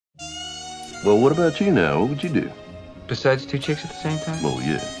Well, what about you now? What would you do? Besides two chicks at the same time? Oh,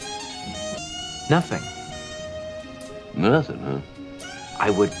 yeah. Nothing. Nothing, huh?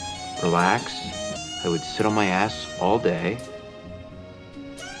 I would relax. I would sit on my ass all day.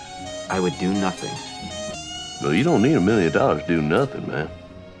 I would do nothing. Well, you don't need $1 million to do nothing, man.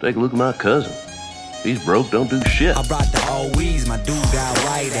 Take a look at my cousin. He's broke, don't do shit. I brought the OEs, my dude got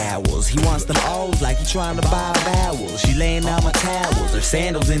white owls. He wants them O's like he trying to buy vowels. She laying out my towels, her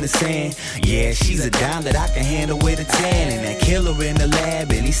sandals in the sand. Yeah, she's a dime that I can handle with a 10. And that killer in the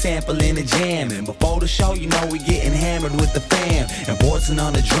lab, and he's sampling the jam. And before the show, you know we getting hammered with the fam. And Borson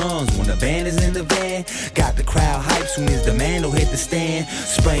on the drums when the band is in the van. Got the crowd hype soon as the man hit the stand.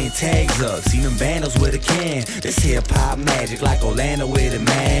 Spraying tags up, see them vandals with a can. This hip-hop magic like Orlando with a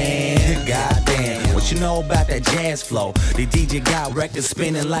man. Goddamn. What you know about that jazz flow? The DJ got records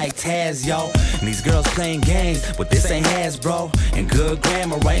spinning like Taz, yo. And these girls playing games, but this ain't Hasbro. And good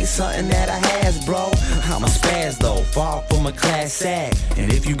grammar ain't something that I has, bro. I'm a spaz though, far from a class act.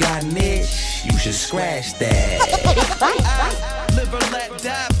 And if you got an itch, you should scratch that. It's fun, fun. Live or let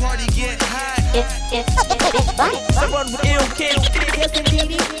die, party get high. It's fun, fun. Someone with ill kill. Yes,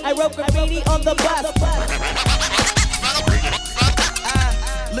 indeedy, I wrote graffiti on the bus.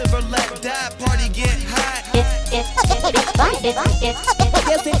 Live or let die, party get high. It's fun,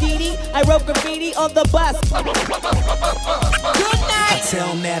 Yes, indeedy, I wrote graffiti on the bus. Good night. I tell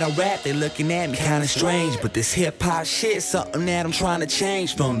them that I rap, they looking at me kinda strange. But this hip-hop shit, something that I'm trying to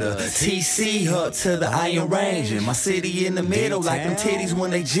change. From the TC hub to the Iron Range. And my city in the middle, like them titties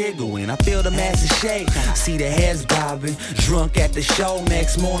when they jiggle. And I feel the masses shake, see the heads bobbing. Drunk at the show,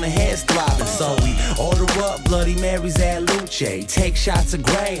 next morning heads throbbing. So we order up Bloody Marys at Luce. Take shots of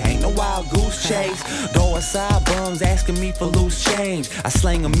Gray, ain't no wild goose chase. Go aside, bums asking me for loose change. I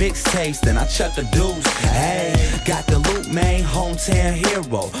slang a mixtape, then I chuck a deuce. Hey, got the loot, man, hometown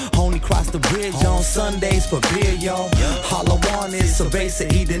hero. Only cross the bridge on Sundays for beer, yo. All I want is cerveza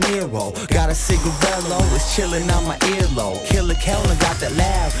y De Niro. Got a cigarello, it's chillin' on my earlobe. Killuh got that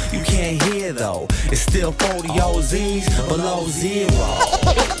loud, you can't hear though. It's still 40 OZs below zero.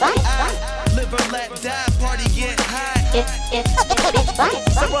 It's fun, fun. Live or let die, party get high. It's fun,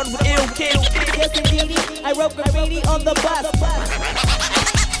 fun. Someone with ill kill. Yes, indeedy, I wrote graffiti on the bus.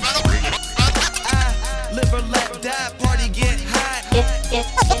 Live or let die, party get high.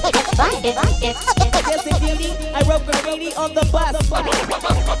 It's fun, Yes, indeedy, I wrote graffiti on the bus.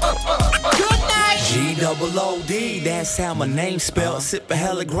 Good night. G-double-O-D, that's how my name spelled. Sipping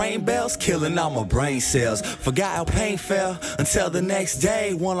hella grain bells, killing all my brain cells. Forgot how pain felt until the next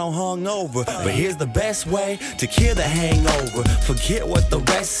day when I'm hungover. But here's the best way to kill the hangover. Forget what the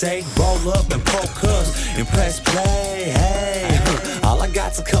rest say, roll up and poke us and press play. Hey, all I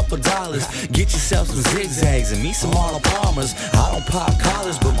got's a couple dollars. Get yourself some zigzags and me some Arnold Palmers. I don't pop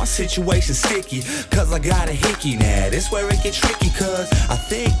collars, but my situation's sticky, cause I got a hickey now. This where it get tricky, cause I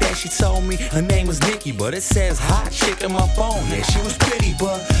think that she told me her name was Nikki, but it says hot chick in my phone. Yeah, she was pretty,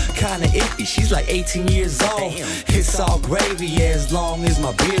 but kinda iffy. She's like 18 years old. It's all gravy as long as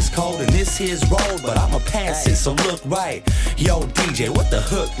my beer's cold and this here's rolled, but I'ma pass it, so look right. Yo, DJ, what the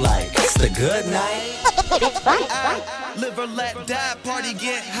hook like? It's the good night. It's fun, fun. Live or let die, party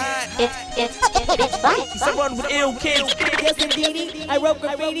get high. It's fun, fun. Someone with ill kill. Yes, indeedy, I wrote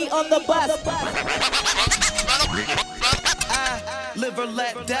graffiti on the bus. Live or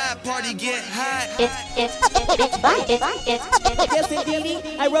let die, party get high. It's fun, Yes,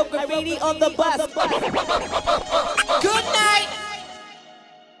 indeedy, I wrote graffiti on the bus. Good night.